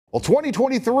Well,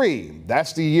 2023,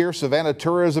 that's the year Savannah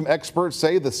tourism experts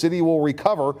say the city will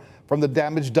recover from the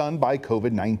damage done by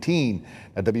COVID-19.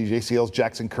 Now, WJCL's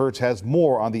Jackson Kurtz has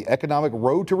more on the economic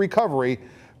road to recovery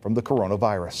from the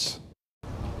coronavirus.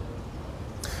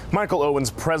 Michael Owens,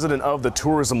 president of the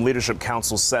Tourism Leadership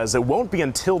Council, says it won't be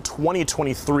until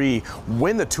 2023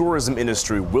 when the tourism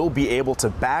industry will be able to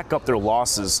back up their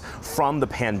losses from the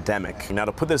pandemic. Now,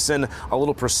 to put this in a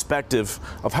little perspective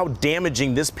of how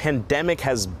damaging this pandemic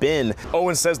has been,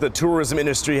 Owens says the tourism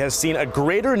industry has seen a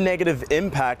greater negative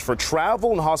impact for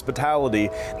travel and hospitality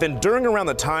than during around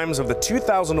the times of the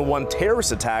 2001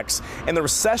 terrorist attacks and the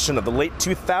recession of the late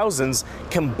 2000s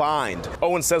combined.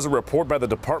 Owens says a report by the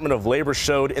Department of Labor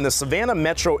showed in the Savannah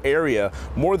metro area,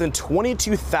 more than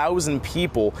 22,000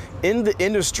 people in the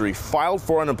industry filed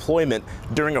for unemployment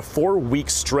during a 4-week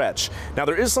stretch. Now,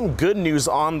 there is some good news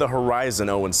on the horizon,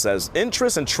 Owens says.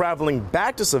 Interest in traveling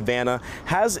back to Savannah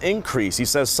has increased. He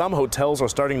says some hotels are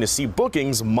starting to see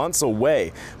bookings months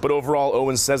away. But overall,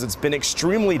 Owens says it's been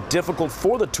extremely difficult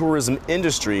for the tourism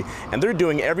industry, and they're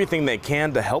doing everything they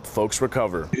can to help folks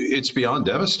recover. It's beyond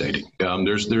devastating.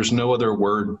 There's no other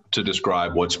word to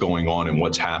describe what's going on and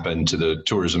what's happened to the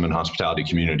tourism and hospitality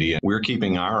community. And we're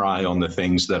keeping our eye on the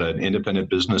things that an independent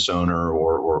business owner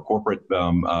or corporate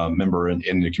member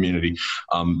in the community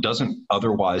doesn't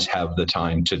otherwise have the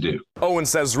time to do. Owens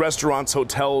says restaurants,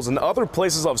 hotels, and other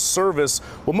places of service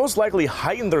will most likely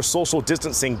heighten their social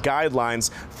distancing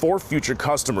guidelines for future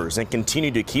customers and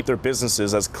continue to keep their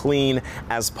businesses as clean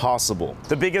as possible.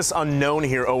 The biggest unknown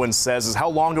here, Owens says, is how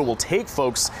long it will take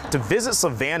folks to visit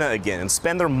Savannah again and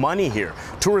spend their money here.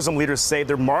 Tourism leaders say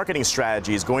their marketing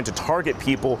strategy is going to target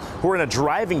people who are in a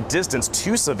driving distance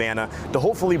to Savannah to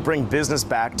hopefully bring business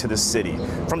back to the city.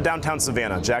 From downtown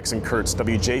Savannah, Jackson Kurtz,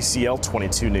 WJCL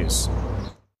 22 News.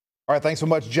 All right, thanks so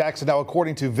much, Jackson. Now,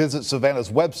 according to Visit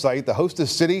Savannah's website, the hostess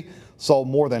city saw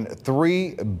more than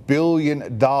 $3 billion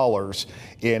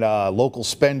in local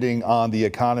spending on the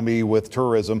economy with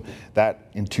tourism, that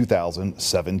in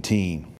 2017.